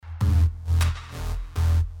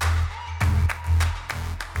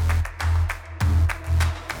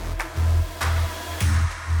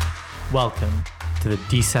Welcome to the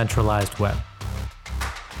Decentralized Web.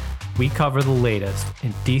 We cover the latest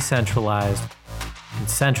in decentralized and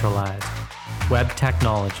centralized web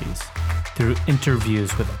technologies through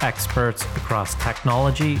interviews with experts across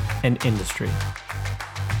technology and industry.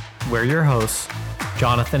 We're your hosts,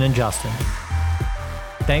 Jonathan and Justin.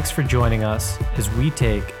 Thanks for joining us as we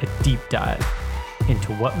take a deep dive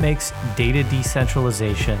into what makes data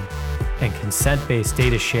decentralization and consent-based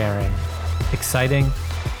data sharing exciting,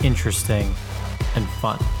 interesting, and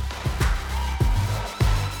fun.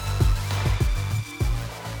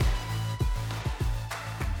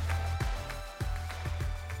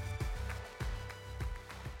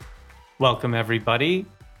 Welcome, everybody.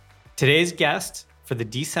 Today's guest for the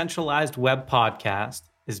Decentralized Web podcast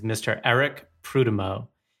is Mr. Eric Pru'dhommeaux,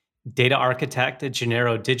 data architect at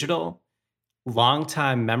Gennaro Digital,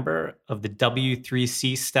 longtime member of the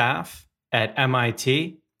W3C staff at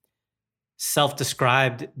MIT,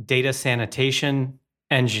 self-described data sanitation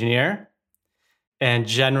engineer, and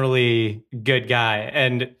generally good guy.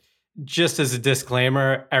 And just as a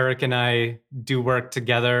disclaimer, Eric and I do work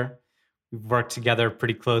together. We've worked together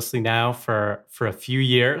pretty closely now for a few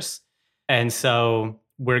years. And so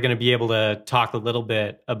we're going to be able to talk a little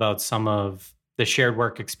bit about some of the shared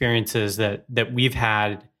work experiences that we've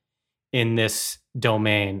had in this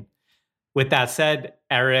domain. With that said,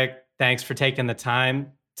 Eric, thanks for taking the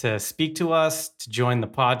time to speak to us, to join the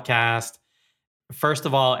podcast. First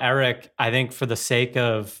of all, Eric, I think for the sake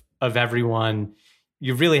of everyone,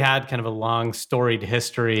 you've really had kind of a long storied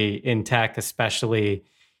history in tech, especially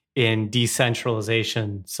in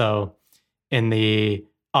decentralization. So in the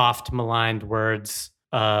oft maligned words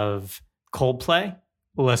of Coldplay,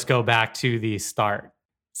 let's go back to the start.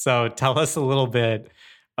 So tell us a little bit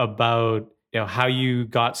about how you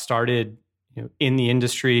got started in the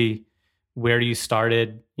industry, where you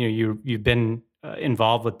started. You've been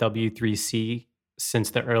involved with W3C since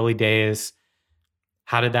the early days.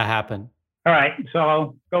 How did that happen? All right, so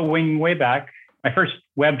I'll go way back. My first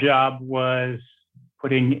web job was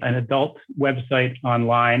putting an adult website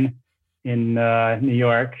online in New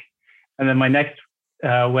York. And then my next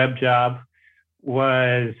web job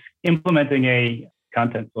was implementing a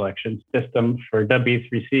content selection system for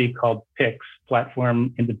W3C called PICS,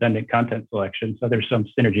 Platform Independent Content Selection. So there's some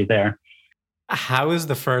synergy there. How is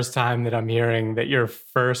the first time that I'm hearing that your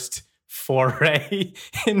first foray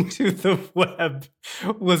into the web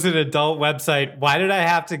was an adult website? Why did I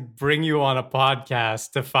have to bring you on a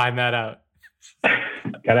podcast to find that out?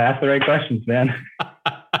 Got to ask the right questions, man.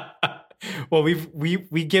 Well,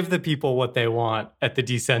 we give the people what they want at the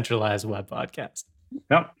Decentralized Web podcast.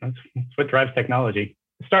 No, that's what drives technology.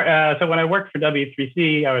 So when I worked for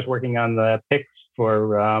W3C, I was working on the PICS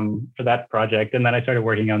for that project, and then I started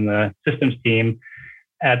working on the systems team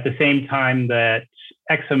at the same time that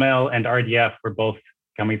XML and RDF were both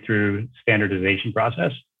coming through standardization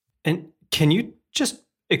process. And can you just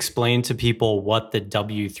explain to people what the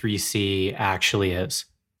W3C actually is?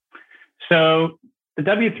 So the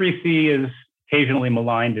W3C is occasionally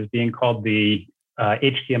maligned as being called the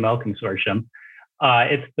HTML Consortium.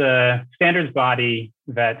 It's the standards body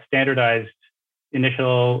that standardized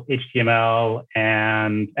initial HTML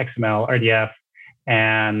and XML, RDF,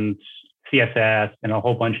 and CSS, and a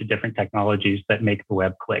whole bunch of different technologies that make the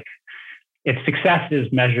web click. Its success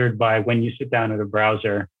is measured by when you sit down at a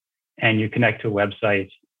browser and you connect to a website,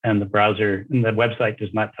 and the website does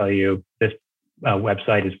not tell you this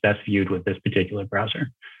website is best viewed with this particular browser.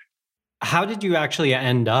 How did you actually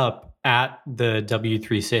end up at the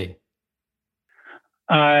W3C?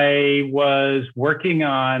 I was working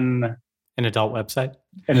on an adult website.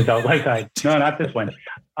 No, not this one.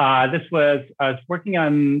 I was working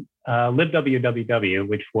on libwww,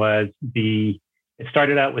 which was it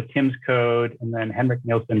started out with Tim's code, and then Henrik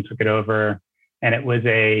Nielsen took it over, and it was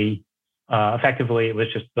effectively it was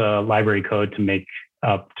just the library code to make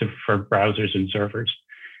for browsers and servers.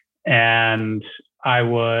 And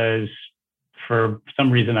for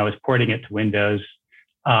some reason, I was porting it to Windows,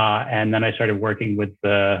 and then I started working with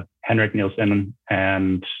Henrik Nielsen,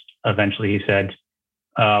 and eventually he said,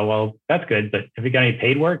 well, that's good, but have you got any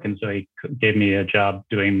paid work? And so he gave me a job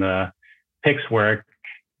doing the PICS work.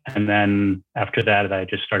 And then after that, I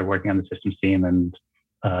just started working on the systems team, and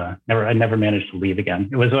I never managed to leave again.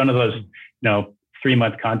 It was one of those,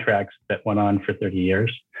 3-month contracts that went on for 30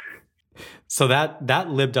 years. So that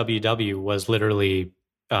libwww was literally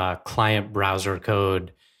client browser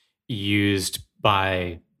code used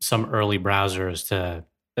by some early browsers to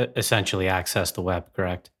essentially access the web,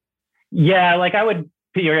 correct? Yeah, like I would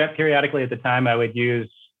periodically at the time, I would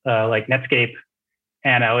use like Netscape,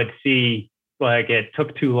 and I would see like it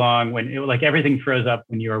took too long when like everything froze up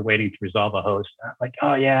when you were waiting to resolve a host. Like,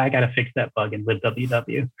 oh yeah, I got to fix that bug in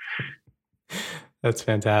libww. That's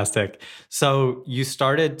fantastic. So you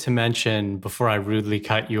started to mention before I rudely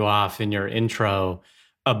cut you off in your intro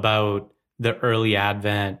about the early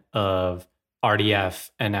advent of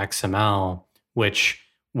RDF and XML, which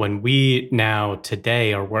when we now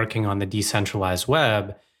today are working on the decentralized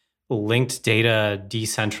web, linked data,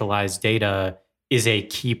 decentralized data is a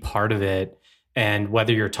key part of it. And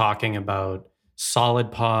whether you're talking about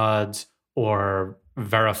solid pods or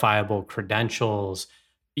verifiable credentials,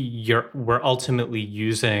 we're ultimately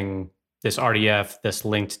using this RDF, this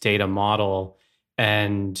linked data model,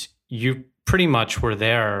 and you pretty much were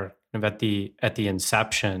there at the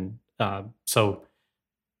inception. So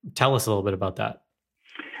tell us a little bit about that.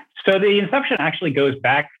 So the inception actually goes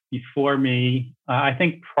back before me. I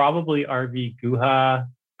think probably RV Guha,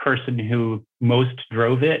 person who most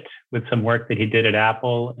drove it with some work that he did at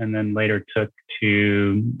Apple and then later took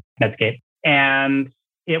to Netscape. And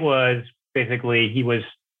it was basically, he was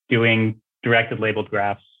doing directed labeled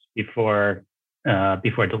graphs before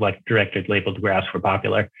directed labeled graphs were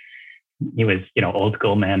popular. He was, old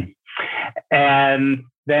school man. And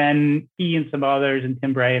then he and some others and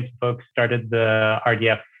Tim Bray and some folks started the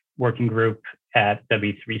RDF working group at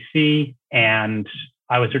W3C. And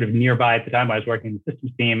I was sort of nearby at the time. I was working in the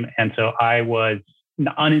systems team. And so I was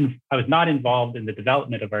not involved in the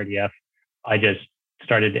development of RDF. I just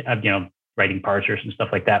started, writing parsers and stuff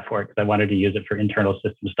like that for it because I wanted to use it for internal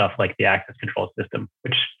system stuff like the access control system,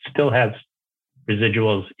 which still has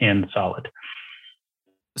residuals in solid.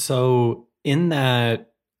 So in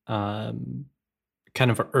that kind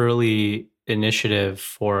of early initiative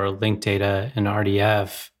for linked data and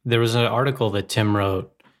RDF, there was an article that Tim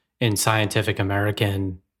wrote in Scientific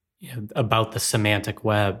American about the semantic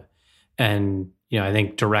web, and I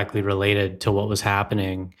think directly related to what was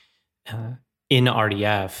happening in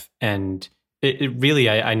RDF. And it really,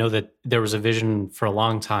 I know that there was a vision for a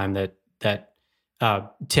long time that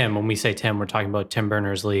Tim, when we say Tim, we're talking about Tim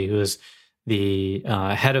Berners-Lee, who is the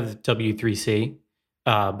head of W3C,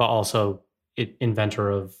 but also inventor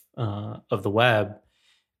of the web.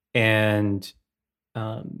 And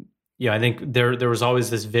I think there was always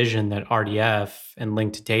this vision that RDF and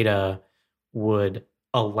linked data would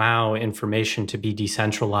allow information to be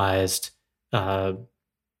decentralized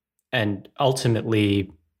and ultimately,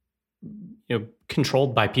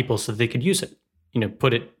 controlled by people so they could use it,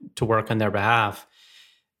 put it to work on their behalf.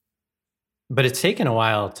 But it's taken a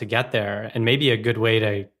while to get there, and maybe a good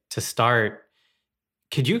way to start.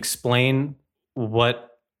 Could you explain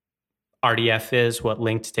what RDF is, what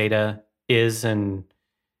linked data is, and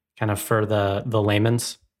kind of for the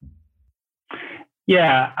layman's?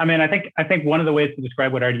 Yeah, I mean, I think one of the ways to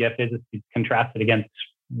describe what RDF is to contrast it against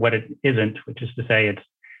what it isn't, which is to say it's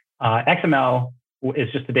XML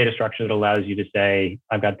is just a data structure that allows you to say,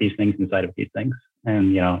 I've got these things inside of these things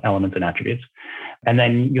and, elements and attributes. And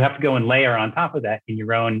then you have to go and layer on top of that in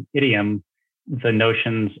your own idiom, the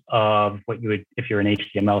notions of what you would, if you're an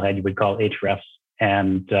HTML head, you would call hrefs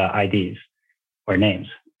and IDs or names.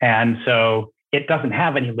 And so it doesn't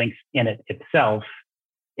have any links in it itself.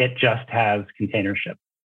 It just has containership.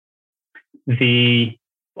 The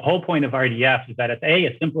whole point of RDF is that it's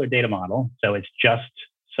a simpler data model. So it's just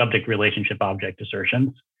subject relationship object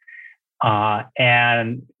assertions.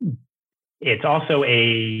 And it's also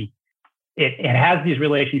it has these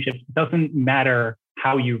relationships. It doesn't matter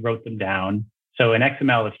how you wrote them down. So in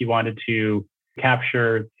XML, if you wanted to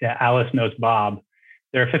capture Alice knows Bob,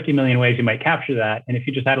 there are 50 million ways you might capture that. And if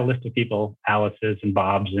you just had a list of people, Alice's and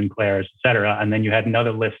Bob's and Claire's, et cetera, and then you had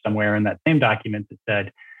another list somewhere in that same document that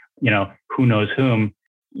said, who knows whom,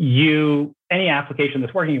 any application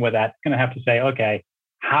that's working with that is going to have to say, okay,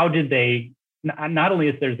 how did they, not only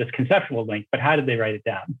is there this conceptual link, but how did they write it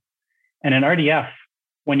down? And in RDF,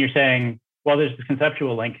 when you're saying, well, there's this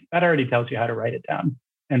conceptual link, that already tells you how to write it down.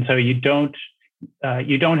 And so you don't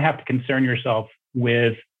have to concern yourself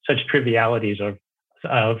with such trivialities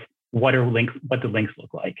of what the links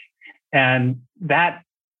look like. And that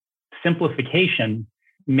simplification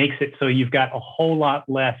makes it so you've got a whole lot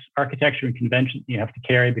less architecture and convention you have to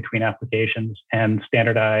carry between applications and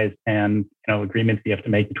standardize and agreements you have to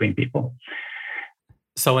make between people.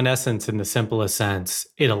 So in essence, in the simplest sense,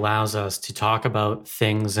 it allows us to talk about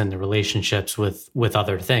things and the relationships with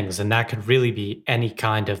other things. And that could really be any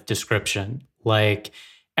kind of description, like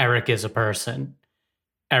Eric is a person.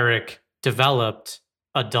 Eric developed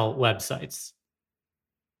adult websites.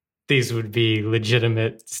 These would be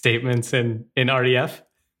legitimate statements in RDF?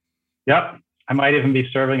 Yep. I might even be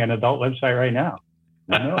serving an adult website right now.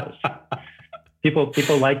 Who knows? People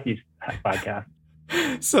like these podcasts.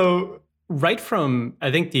 So right from,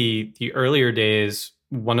 I think the earlier days,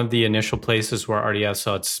 one of the initial places where RDF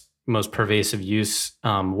saw its most pervasive use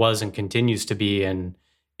was and continues to be in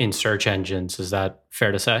search engines. Is that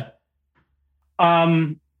fair to say?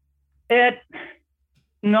 Um, it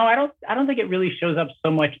no, I don't think it really shows up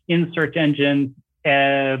so much in search engines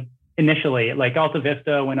initially. Like Alta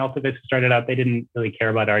Vista, when Alta Vista started out, they didn't really care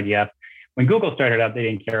about RDF. When Google started out, they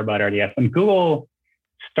didn't care about RDF. When Google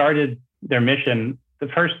started their mission, the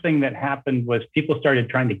first thing that happened was people started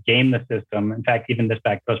trying to game the system. In fact, even this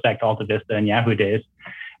goes back to Alta Vista and Yahoo days.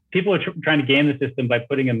 People are trying to game the system by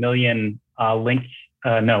putting a million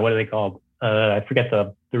what are they called? I forget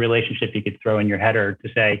the relationship you could throw in your header to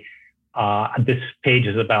say, this page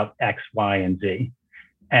is about X, Y, and Z.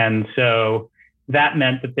 And so that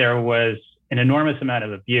meant that there was an enormous amount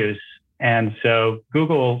of abuse. And so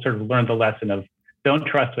Google sort of learned the lesson of don't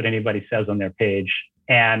trust what anybody says on their page.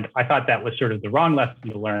 And I thought that was sort of the wrong lesson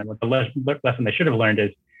to learn. What the lesson they should have learned is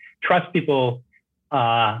trust people,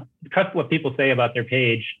 trust what people say about their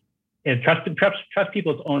page, and trust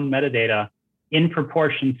people's own metadata in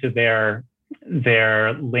proportion to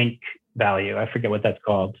their link value. I forget what that's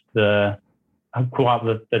called. The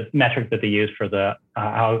metric that they use for the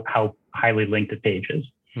how highly linked a page is.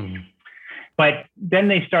 Mm-hmm. But then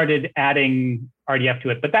they started adding RDF to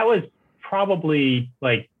it. But that was probably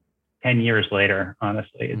like 10 years later,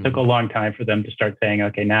 honestly. It took a long time for them to start saying,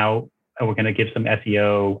 okay, now we're going to give some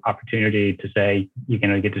SEO opportunity to say you're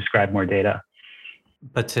going to get to describe more data.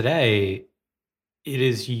 But today, it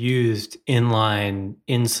is used inline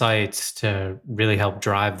insights to really help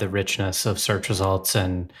drive the richness of search results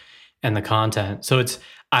and the content. So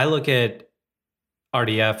I look at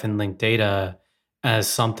RDF and linked data as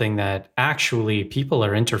something that actually people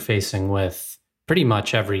are interfacing with pretty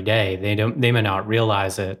much every day. They may not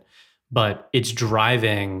realize it, but it's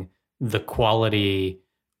driving the quality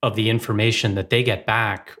of the information that they get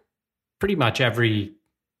back pretty much every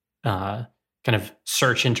kind of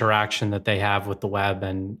search interaction that they have with the web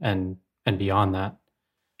and beyond that.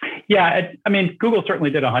 Yeah, I mean, Google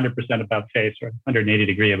certainly did 100% about face, or 180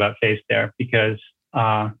 degree about face there, because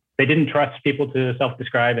they didn't trust people to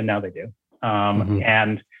self-describe, and now they do.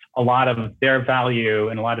 And a lot of their value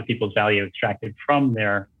and a lot of people's value extracted from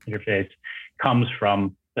their interface comes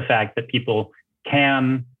from the fact that people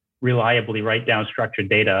can reliably write down structured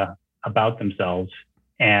data about themselves,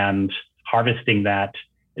 and harvesting that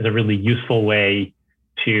is a really useful way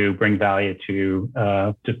to bring value to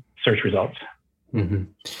search results. Mm-hmm.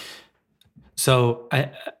 So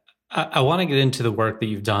I want to get into the work that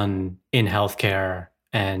you've done in healthcare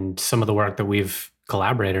and some of the work that we've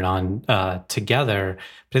collaborated on together.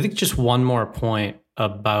 But I think just one more point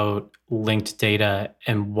about linked data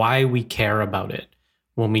and why we care about it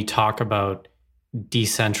when we talk about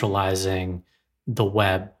decentralizing the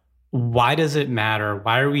web. Why does it matter?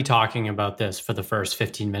 Why are we talking about this for the first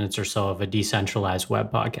 15 minutes or so of a decentralized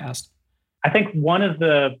web podcast? I think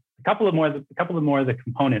a couple of more of the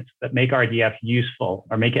components that make RDF useful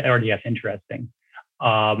or make it RDF interesting,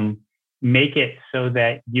 make it so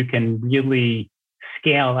that you can really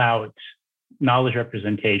scale out knowledge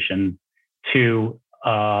representation to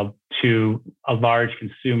a large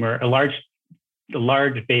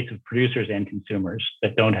base of producers and consumers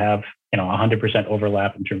that don't have 100%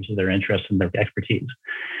 overlap in terms of their interests and their expertise.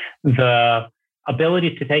 The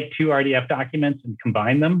ability to take two RDF documents and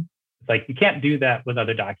combine them, it's like you can't do that with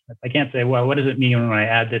other documents. I can't say, well, what does it mean when I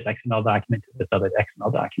add this XML document to this other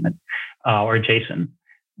XML document or JSON?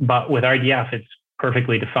 But with RDF, it's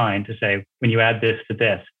perfectly defined to say, when you add this to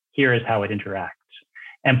this, here is how it interacts.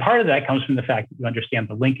 And part of that comes from the fact that you understand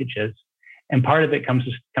the linkages. And part of it comes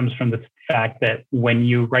from the fact that when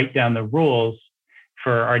you write down the rules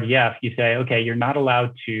for RDF, you say, okay, you're not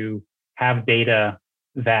allowed to have data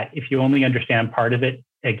that if you only understand part of it,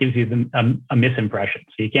 it gives you a misimpression.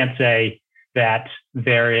 So you can't say that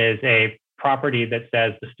there is a property that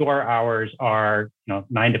says the store hours are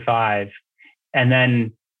 9 to 5, and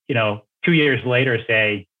then 2 years later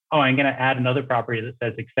say, oh, I'm going to add another property that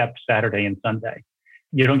says except Saturday and Sunday.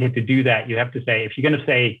 You don't get to do that. You have to say, if you're going to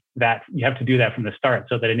say that, you have to do that from the start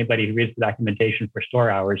so that anybody who reads the documentation for store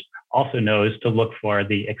hours also knows to look for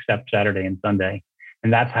the except Saturday and Sunday.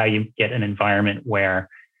 And that's how you get an environment where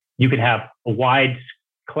you can have a wide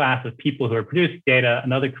class of people who are producing data,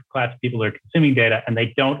 another class of people who are consuming data, and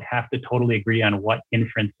they don't have to totally agree on what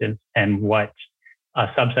inferences and what a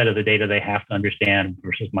subset of the data they have to understand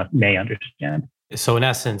versus what may understand. So in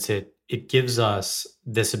essence, it gives us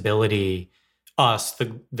this ability,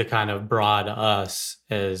 the kind of broad us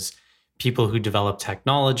as people who develop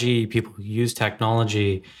technology, people who use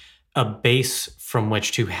technology, a base from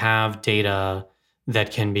which to have data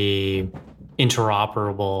that can be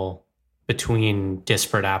interoperable between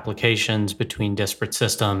disparate applications, between disparate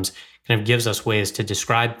systems, kind of gives us ways to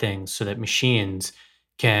describe things so that machines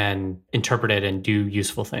can interpret it and do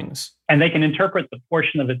useful things. And they can interpret the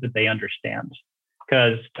portion of it that they understand.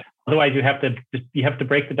 Because otherwise you have to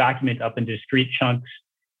break the document up into discrete chunks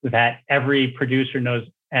that every producer knows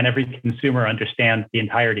and every consumer understands the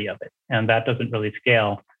entirety of it. And that doesn't really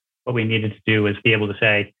scale. What we needed to do is be able to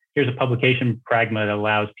say, here's a publication pragma that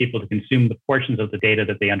allows people to consume the portions of the data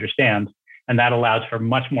that they understand. And that allows for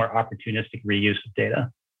much more opportunistic reuse of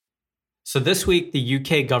data. So this week, the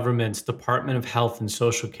UK government's Department of Health and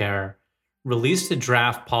Social Care released a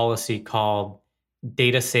draft policy called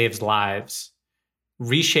Data Saves Lives,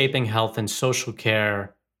 Reshaping Health and Social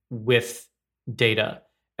Care with Data.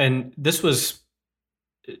 And this was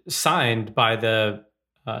signed by the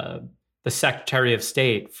Secretary of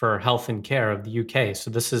State for Health and Care of the UK.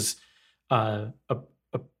 So this is a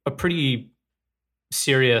pretty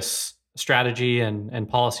serious strategy and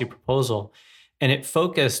policy proposal. And it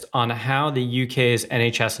focused on how the UK's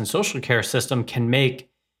NHS and social care system can make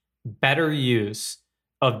better use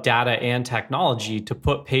of data and technology to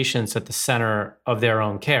put patients at the center of their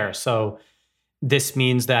own care. So this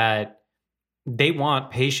means that they want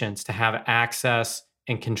patients to have access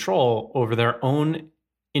and control over their own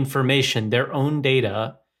information, their own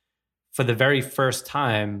data for the very first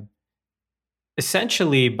time,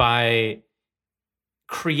 essentially by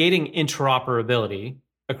creating interoperability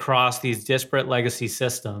across these disparate legacy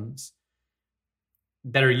systems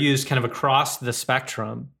that are used kind of across the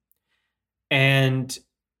spectrum and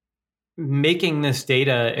making this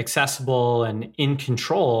data accessible and in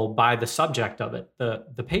control by the subject of it,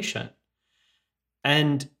 the patient.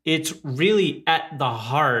 And it's really at the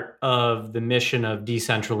heart of the mission of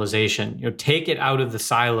decentralization. Take it out of the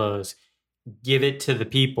silos, give it to the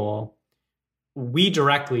people. We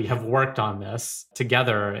directly have worked on this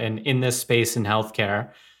together and in this space in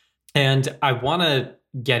healthcare. And I want to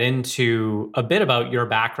get into a bit about your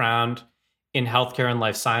background in healthcare and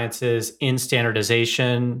life sciences, in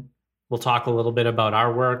standardization. We'll talk a little bit about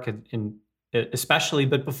our work, especially.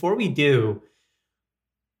 But before we do,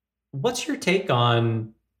 what's your take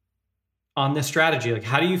on this strategy? Like,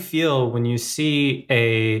 how do you feel when you see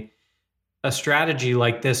a strategy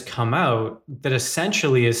like this come out that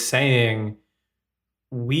essentially is saying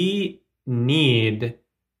we need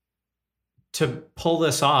to pull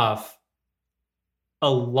this off? A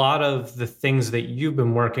lot of the things that you've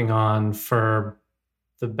been working on for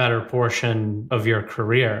the better portion of your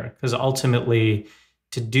career, because ultimately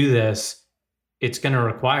to do this, it's going to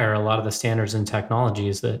require a lot of the standards and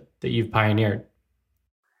technologies that you've pioneered.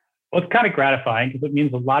 Well, it's kind of gratifying because it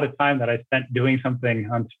means a lot of time that I spent doing something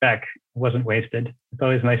on spec wasn't wasted. It's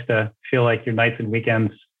always nice to feel like your nights and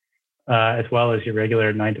weekends, as well as your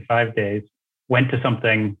regular 9-to-5 days, went to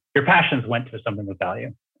something, your passions went to something of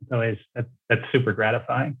value. It's always, that's super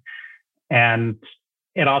gratifying. And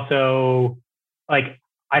it also,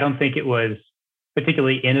 I don't think it was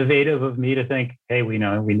particularly innovative of me to think, hey, we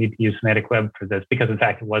need to use semantic web for this, because in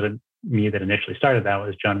fact, it wasn't me that initially started that. It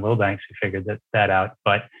was John Wilbanks who figured that out.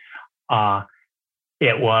 But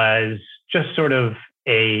it was just sort of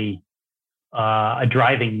a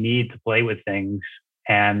driving need to play with things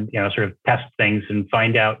and, sort of test things and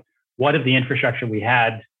find out what of the infrastructure we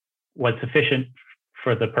had was sufficient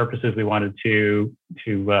for the purposes we wanted to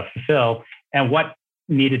fulfill, and what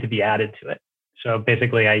needed to be added to it. So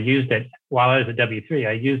basically, I used it while I was at W3.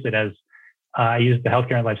 I used it as I used the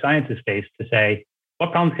healthcare and life sciences space to say,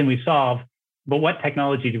 what problems can we solve, but what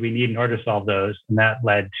technology do we need in order to solve those? And that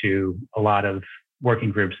led to a lot of working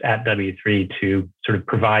groups at W3 to sort of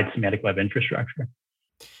provide semantic web infrastructure.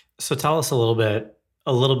 So tell us a little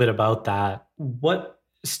bit about that. What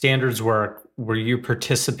standards work were you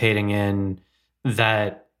participating in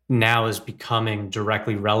that now is becoming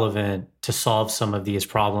directly relevant to solve some of these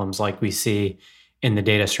problems like we see in the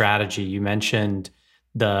data strategy? You mentioned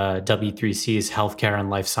the W3C's healthcare and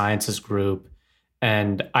life sciences group.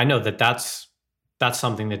 And I know that's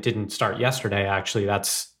something that didn't start yesterday. Actually,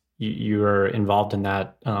 you were involved in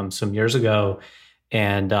that some years ago.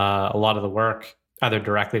 And a lot of the work, either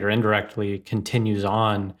directly or indirectly, continues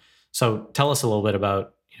on. So tell us a little bit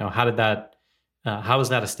about, how was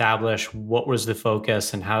that established? What was the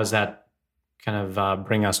focus, and how does that kind of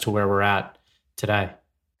bring us to where we're at today?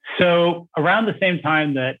 So around the same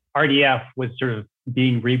time that RDF was sort of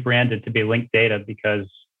being rebranded to be linked data because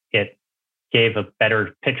it gave a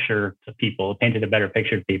better picture to people, painted a better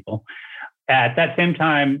picture to people. At that same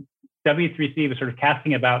time, W3C was sort of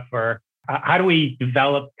casting about for how do we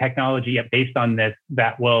develop technology based on this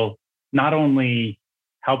that will not only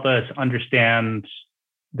help us understand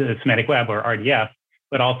the semantic web or RDF,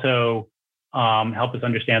 but also help us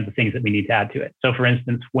understand the things that we need to add to it. So for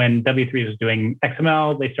instance, when W3 was doing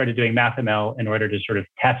XML, they started doing MathML in order to sort of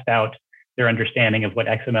test out their understanding of what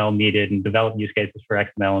XML needed and develop use cases for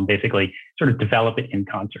XML and basically sort of develop it in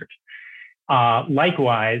concert.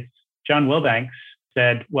 Likewise, John Wilbanks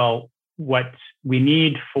said, well, what we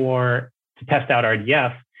need to test out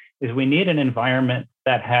RDF is we need an environment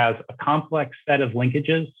that has a complex set of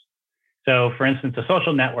linkages. So for instance, a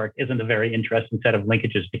social network isn't a very interesting set of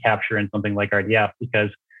linkages to capture in something like RDF because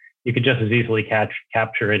you could just as easily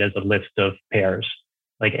capture it as a list of pairs,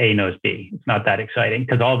 like A knows B. It's not that exciting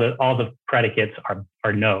because all the predicates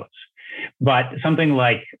are nodes. But something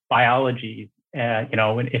like biology,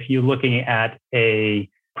 if you're looking at a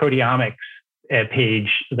proteomics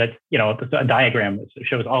page that's, a diagram that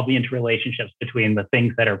shows all the interrelationships between the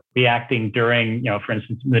things that are reacting during, for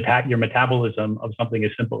instance, your metabolism of something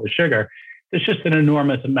as simple as sugar, there's just an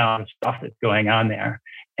enormous amount of stuff that's going on there.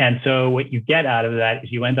 And so what you get out of that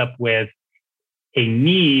is you end up with a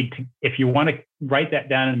need to, if you want to write that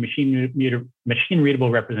down in a machine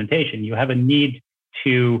readable representation, you have a need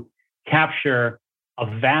to capture a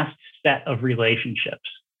vast set of relationships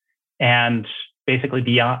and basically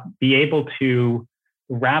be able to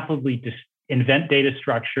rapidly invent data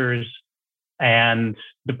structures and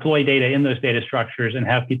deploy data in those data structures and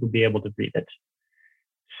have people be able to read it.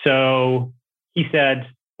 So he said,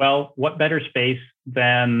 well, what better space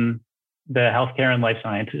than the healthcare and life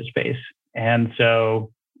sciences space? And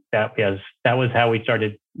so that was how we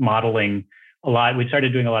started modeling a lot. We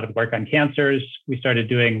started doing a lot of work on cancers. We started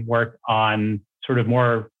doing work on sort of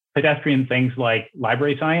more pedestrian things like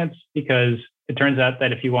library science, because it turns out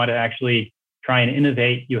that if you want to actually try and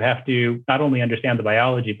innovate, you have to not only understand the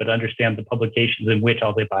biology, but understand the publications in which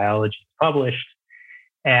all the biology is published.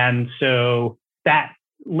 And so that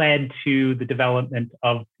led to the development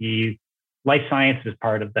of the life sciences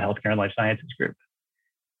part of the healthcare and life sciences group.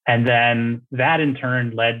 And then that in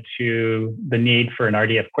turn led to the need for an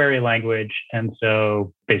RDF query language. And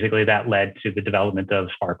so basically that led to the development of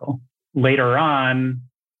Sparkle. Later on,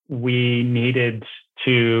 we needed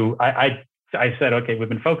to, I said, okay, we've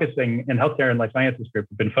been focusing in healthcare and life sciences group,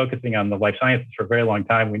 we've been focusing on the life sciences for a very long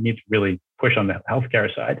time. We need to really push on the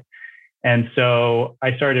healthcare side. And so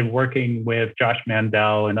I started working with Josh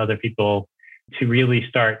Mandel and other people to really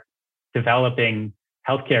start developing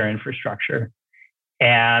healthcare infrastructure.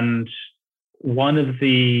 And one of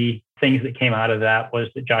the things that came out of that was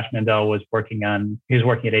that Josh Mandel was working at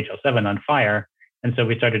HL7 on FHIR. And so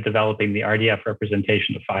we started developing the RDF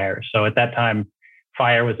representation of FHIR. So at that time,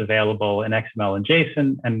 FHIR was available in XML and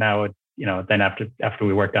JSON. And now, then after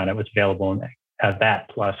we worked on it, it was available as that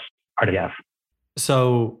plus RDF.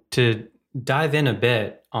 So to dive in a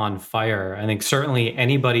bit on FHIR, I think certainly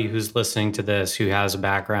anybody who's listening to this who has a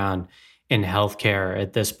background in healthcare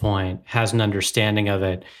at this point has an understanding of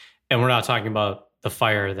it. And we're not talking about the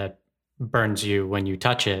fire that burns you when you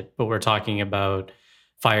touch it, but we're talking about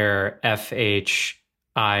FHIR,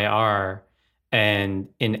 FHIR. And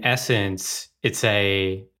in essence, it's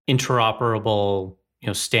a interoperable,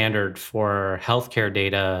 standard for healthcare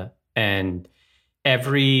data, and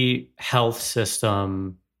every health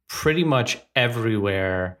system pretty much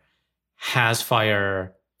everywhere has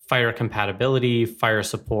FHIR compatibility, FHIR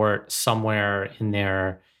support somewhere in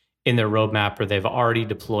their roadmap, or they've already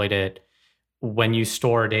deployed it. When you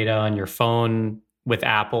store data on your phone with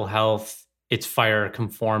Apple Health, it's FHIR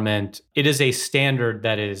conformant. It is a standard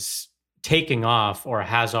that is taking off or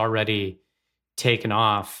has already taken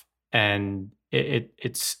off, and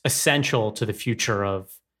it's essential to the future of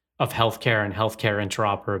healthcare and healthcare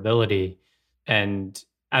interoperability. And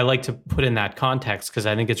I like to put in that context because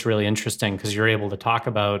I think it's really interesting because you're able to talk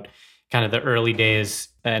about kind of the early days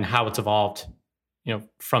and how it's evolved,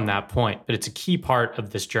 from that point. But it's a key part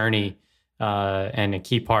of this journey and a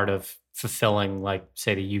key part of fulfilling, like,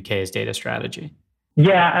 say, the UK's data strategy.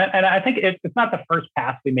 Yeah, and I think it's not the first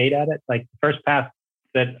pass we made at it. Like the first pass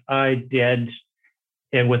that I did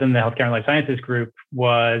within the healthcare and life sciences group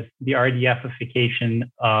was the RDFification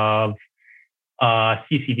of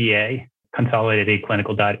CCDA, Consolidated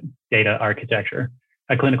Clinical Data Architecture,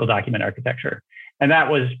 a clinical document architecture. And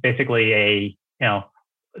that was basically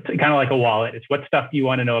it's kind of like a wallet. It's what stuff do you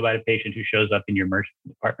want to know about a patient who shows up in your emergency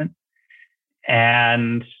department?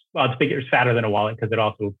 And well, it's bigger, it's fatter than a wallet because it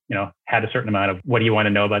also, had a certain amount of what do you want to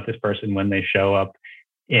know about this person when they show up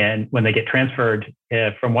and when they get transferred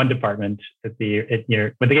from one department when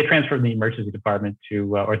they get transferred from the emergency department to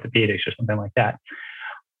orthopedics or something like that.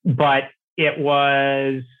 But it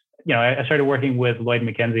was, I started working with Lloyd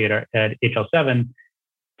McKenzie at HL7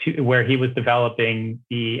 where he was developing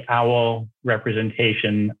the OWL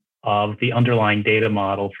representation of the underlying data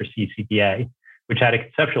model for CCDA, which had a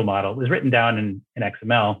conceptual model. It was written down in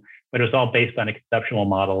XML, but it was all based on a conceptual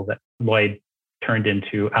model that Lloyd turned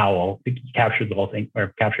into OWL. He captured the whole thing,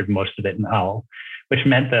 or captured most of it in OWL, which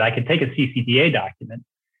meant that I could take a CCDA document,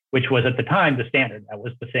 which was at the time the standard. That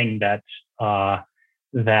was the thing that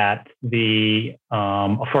that the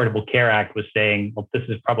Affordable Care Act was saying, well, this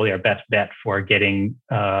is probably our best bet for getting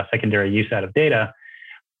secondary use out of data.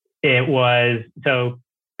 It was, so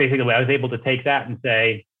basically I was able to take that and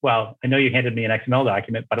say, well, I know you handed me an XML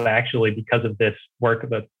document, but actually because of this work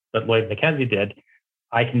that Lloyd Mackenzie did,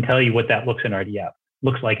 I can tell you what that looks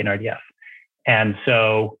like in RDF. And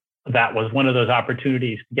so that was one of those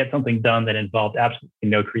opportunities to get something done that involved absolutely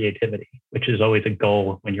no creativity, which is always a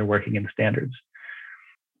goal when you're working in standards.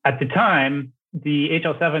 At the time, the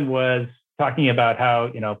HL7 was talking about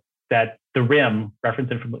how, that the RIM, reference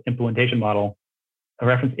information model,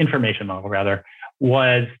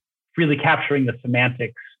 was really capturing the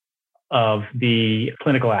semantics of the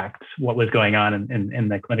clinical acts, what was going on in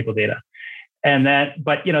the clinical data. And that,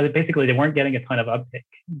 but basically they weren't getting a ton of uptake.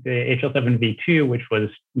 The HL7 v2, which was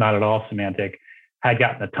not at all semantic, had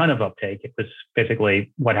gotten a ton of uptake. It was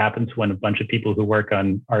basically what happens when a bunch of people who work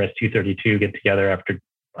on RS-232 get together after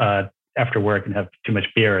work and have too much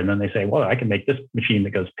beer, and then they say, well, I can make this machine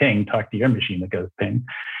that goes ping talk to your machine that goes ping.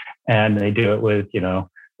 And they do it with,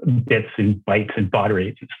 bits and bytes and baud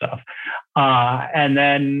rates and stuff. And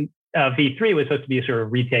then V3 was supposed to be a sort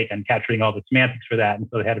of retake on capturing all the semantics for that. And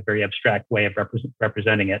so it had a very abstract way of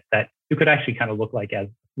representing it that you could actually kind of look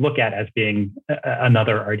at as being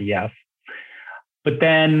another RDF. But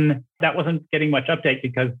then that wasn't getting much uptake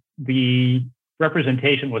because the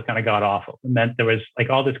representation was kind of god awful. It meant there was like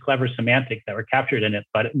all this clever semantics that were captured in it,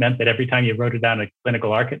 but it meant that every time you wrote it down a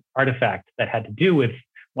clinical artifact that had to do with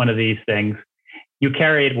one of these things, you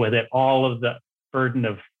carried with it all of the burden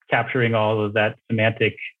of capturing all of that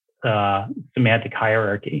semantic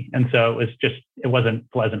hierarchy. And so it wasn't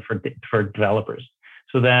pleasant for developers.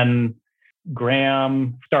 So then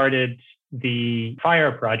Graham started the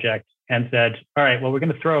FIRE project and said, all right, well, we're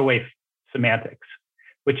going to throw away semantics,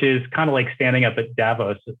 which is kind of like standing up at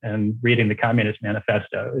Davos and reading the Communist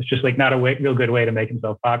Manifesto. It's just like not a real good way to make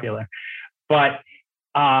himself popular. But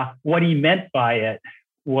what he meant by it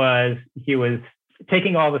was he was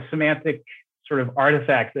taking all the semantic sort of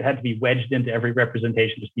artifacts that had to be wedged into every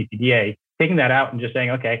representation of CCDA, taking that out and just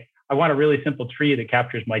saying, okay, I want a really simple tree that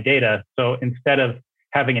captures my data. So instead of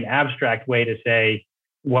having an abstract way to say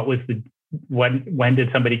when was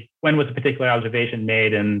a particular observation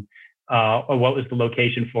made and or what was the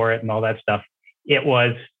location for it and all that stuff, it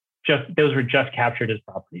was just, those were just captured as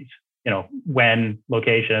properties, when,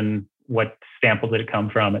 location, what sample did it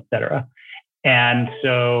come from, et cetera. And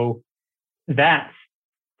so that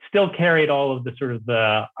still carried all of the sort of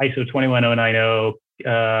the ISO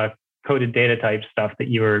 21090 coded data type stuff that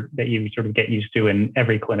you sort of get used to in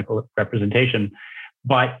every clinical representation.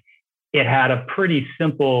 But it had a pretty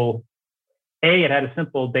simple, it had a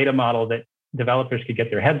simple data model that developers could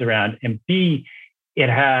get their heads around, and B, it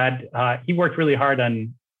had, he worked really hard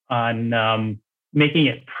on making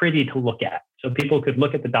it pretty to look at. So people could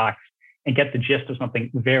look at the docs and get the gist of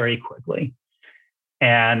something very quickly.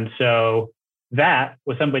 And so that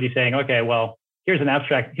was somebody saying, okay, well, here's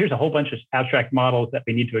a whole bunch of abstract models that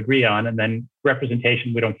we need to agree on, and then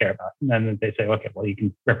representation we don't care about. And then they say, okay, well, you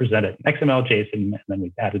can represent it in XML, JSON, and then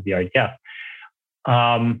we added the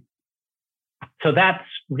RDF. So that's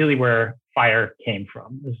really where FIRE came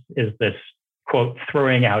from, is this, quote,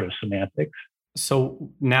 throwing out of semantics. So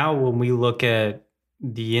now when we look at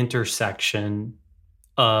the intersection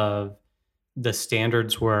of the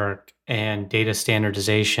standards work and data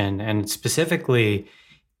standardization, and specifically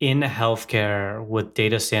in healthcare with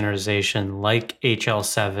data standardization like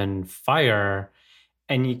HL7 FIRE,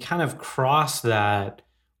 and you kind of cross that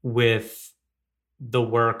with the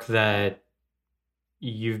work that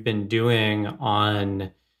you've been doing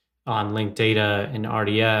on linked data and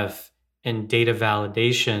RDF and data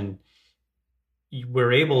validation,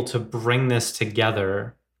 we're able to bring this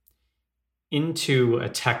together into a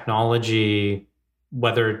technology,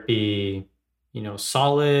 whether it be,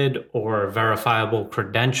 solid or verifiable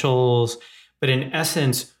credentials. But in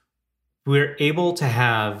essence, we're able to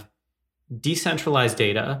have decentralized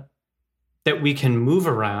data that we can move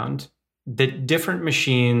around, that different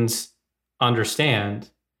machines understand,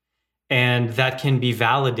 and that can be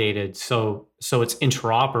validated. So it's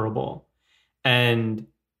interoperable. And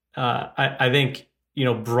I think,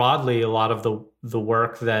 broadly, a lot of the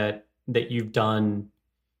work that you've done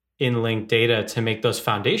in-link data to make those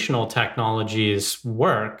foundational technologies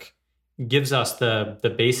work gives us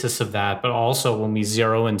the basis of that. But also when we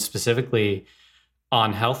zero in specifically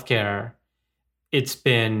on healthcare, it's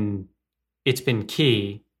been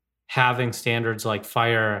key having standards like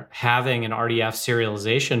FHIR, having an RDF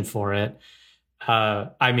serialization for it.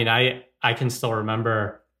 I mean, I can still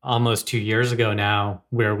remember almost 2 years ago now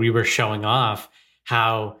where we were showing off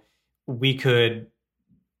how we could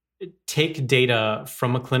take data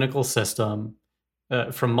from a clinical system,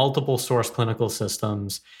 from multiple source clinical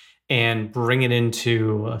systems, and bring it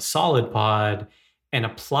into a solid pod and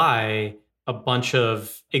apply a bunch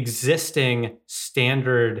of existing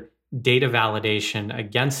standard data validation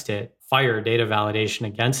against it, FHIR data validation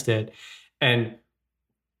against it. And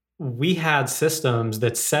we had systems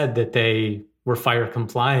that said that they were FHIR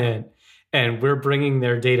compliant, and we're bringing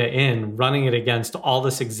their data in, running it against all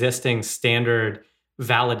this existing standard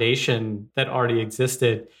validation that already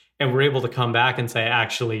existed. And we're able to come back and say,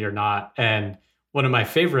 actually, you're not. And one of my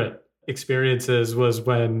favorite experiences was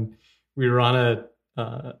when we were on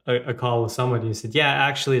a call with someone who said, yeah,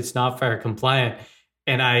 actually, it's not FHIR compliant.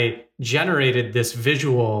 And I generated this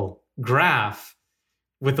visual graph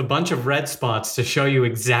with a bunch of red spots to show you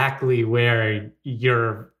exactly where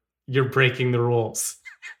you're breaking the rules.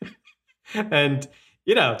 And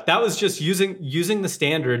that was just using the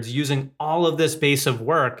standards, using all of this base of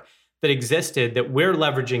work that existed that we're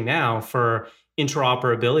leveraging now for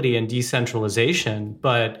interoperability and decentralization.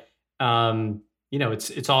 But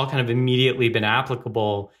it's all kind of immediately been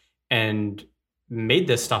applicable and made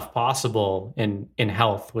this stuff possible in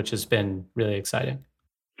health, which has been really exciting.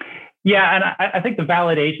 Yeah, and I think the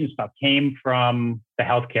validation stuff came from the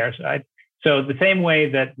healthcare side. So the same way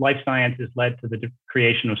that life sciences led to the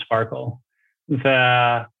creation of Sparkle,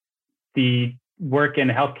 the work in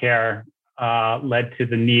healthcare led to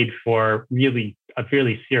the need for really a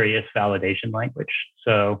fairly serious validation language.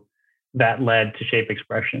 So that led to shape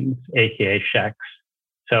expressions, aka SHEX.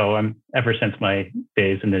 So ever since my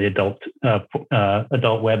days in the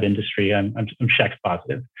adult web industry, I'm SHEX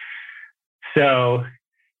positive. So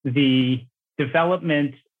the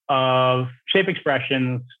development of shape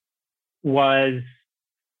expressions was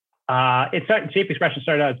shape expression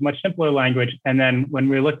started out as a much simpler language. And then when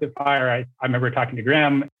we looked at FHIR, I remember talking to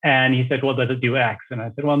Graham and he said, well, does it do X? And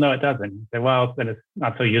I said, well, no, it doesn't. He said, well, then it's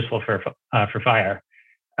not so useful for FHIR.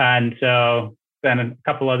 And so then a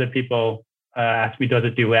couple other people asked me, does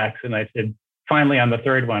it do X? And I said, finally on the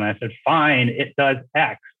third one, I said, fine, it does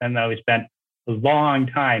X. And then we spent a long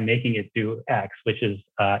time making it do X, which is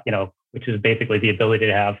basically the ability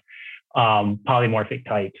to have polymorphic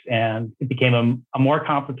types. And it became a more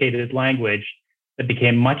complicated language that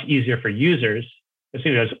became much easier for users.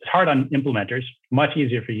 It's hard on implementers, much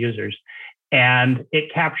easier for users. And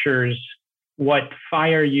it captures what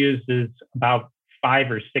FHIR uses about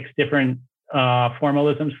 5 or 6 different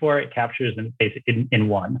formalisms for. It captures in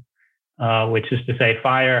one, which is to say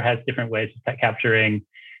FHIR has different ways of capturing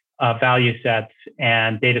value sets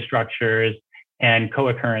and data structures and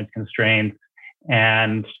co-occurrence constraints.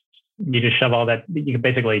 And you just shove all that. You can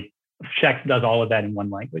basically, SHEX does all of that in one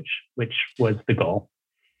language, which was the goal.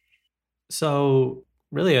 So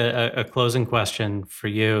really a closing question for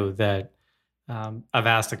you that I've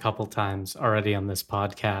asked a couple times already on this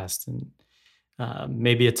podcast, and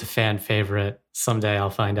maybe it's a fan favorite. Someday I'll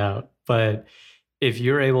find out. But if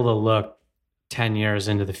you're able to look 10 years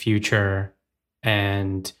into the future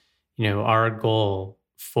and, our goal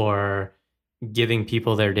for giving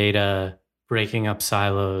people their data, breaking up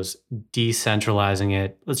silos, decentralizing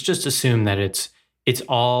it, let's just assume that it's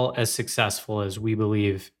all as successful as we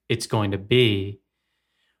believe it's going to be.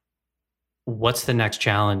 What's the next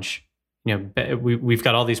challenge? We've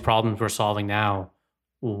got all these problems we're solving now.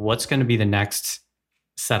 What's going to be the next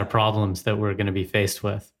set of problems that we're going to be faced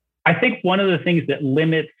with? I think one of the things that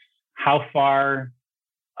limits how far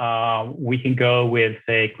we can go with,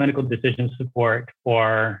 say, clinical decision support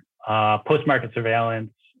or post-market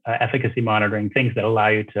surveillance, efficacy monitoring, things that allow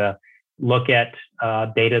you to look at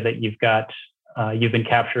data that you've been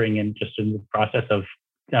capturing in the process of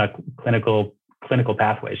clinical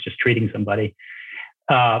pathways, just treating somebody.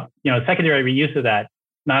 Secondary reuse of that.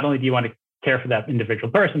 Not only do you want to care for that individual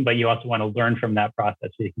person, but you also want to learn from that process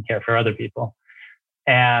so you can care for other people.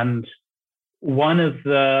 And one of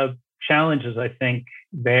the challenges, I think,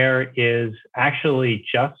 there is actually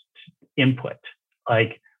just input.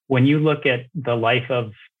 Like when you look at the life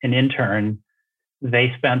of an intern,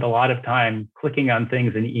 they spend a lot of time clicking on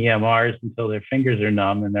things in EMRs until their fingers are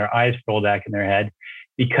numb and their eyes roll back in their head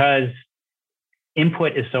because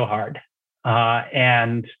input is so hard.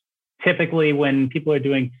 And typically when people are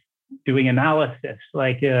doing doing analysis,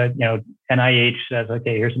 like NIH says,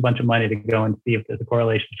 okay, here's a bunch of money to go and see if there's a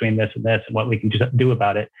correlation between this and this and what we can do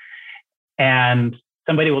about it. And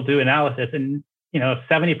somebody will do analysis, and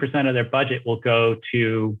 70% of their budget will go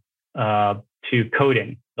to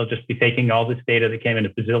coding. They'll just be taking all this data that came in a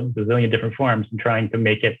bazillion different forms and trying to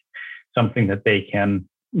make it something that they can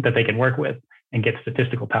work with and get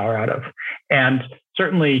statistical power out of. And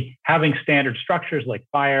certainly having standard structures like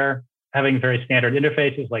FHIR, having very standard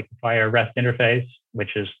interfaces like the FHIR REST interface,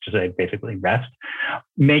 which is to say basically REST,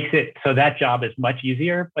 makes it so that job is much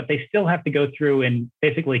easier, but they still have to go through and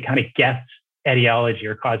basically kind of guess etiology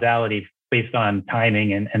or causality based on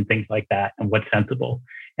timing and things like that and what's sensible.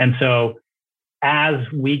 And so as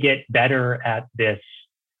we get better at this,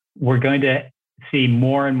 we're going to see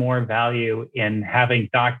more and more value in having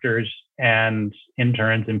doctors and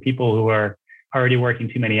interns and people who are already working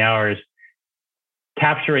too many hours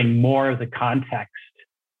capturing more of the context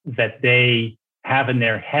that they have in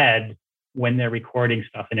their head when they're recording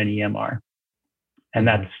stuff in an EMR. And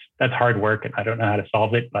that's hard work, and I don't know how to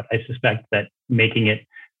solve it, but I suspect that making it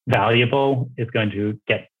valuable is going to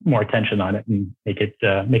get more attention on it and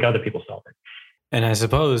make other people solve it. And I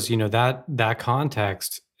suppose, that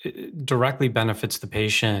context directly benefits the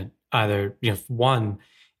patient, either, one,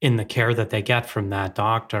 in the care that they get from that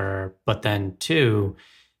doctor, but then two,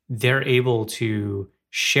 they're able to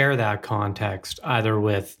share that context either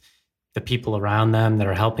with the people around them that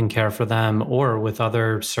are helping care for them or with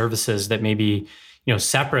other services that may be,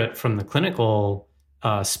 separate from the clinical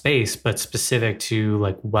space, but specific to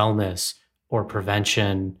like wellness or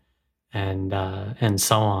prevention and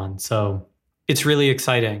so on. So it's really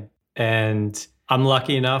exciting. And I'm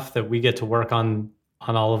lucky enough that we get to work on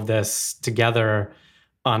all of this together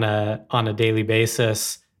on a daily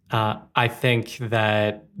basis. I think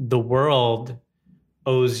that the world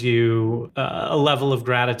owes you a level of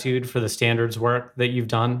gratitude for the standards work that you've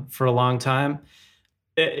done for a long time.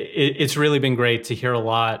 It's really been great to hear a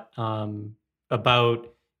lot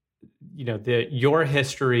about your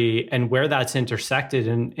history and where that's intersected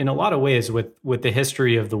in a lot of ways with the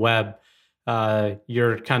history of the web.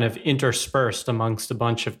 You're kind of interspersed amongst a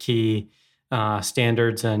bunch of key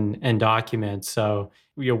standards and documents. So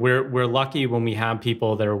we're lucky when we have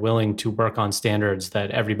people that are willing to work on standards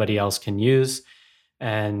that everybody else can use.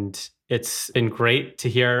 And it's been great to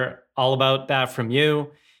hear all about that from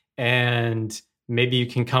you. And maybe you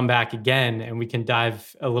can come back again and we can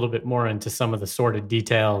dive a little bit more into some of the sordid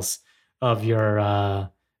details of your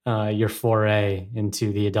foray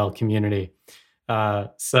into the adult community.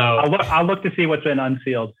 So I'll look to see what's been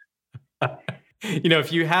unsealed.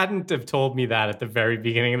 If you hadn't have told me that at the very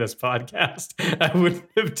beginning of this podcast, I wouldn't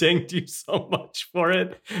have dinged you so much for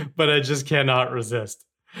it, but I just cannot resist.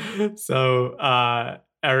 So,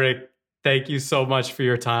 Eric, thank you so much for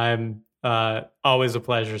your time. Always a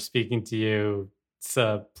pleasure speaking to you. It's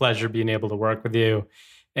a pleasure being able to work with you.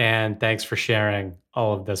 And thanks for sharing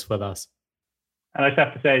all of this with us. And I just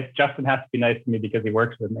have to say, Justin has to be nice to me because he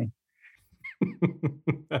works with me.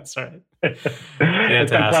 That's right. It's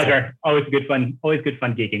been a pleasure. Always good fun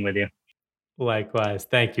geeking with you. Likewise.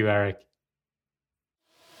 Thank you, Eric.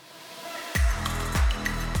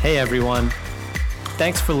 Hey, everyone.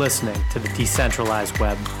 Thanks for listening to the Decentralized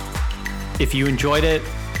Web. If you enjoyed it,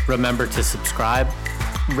 remember to subscribe,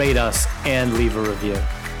 rate us, and leave a review.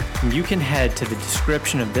 And you can head to the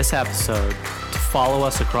description of this episode to follow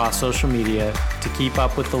us across social media to keep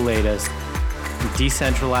up with the latest in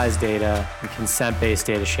decentralized data and consent-based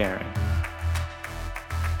data sharing.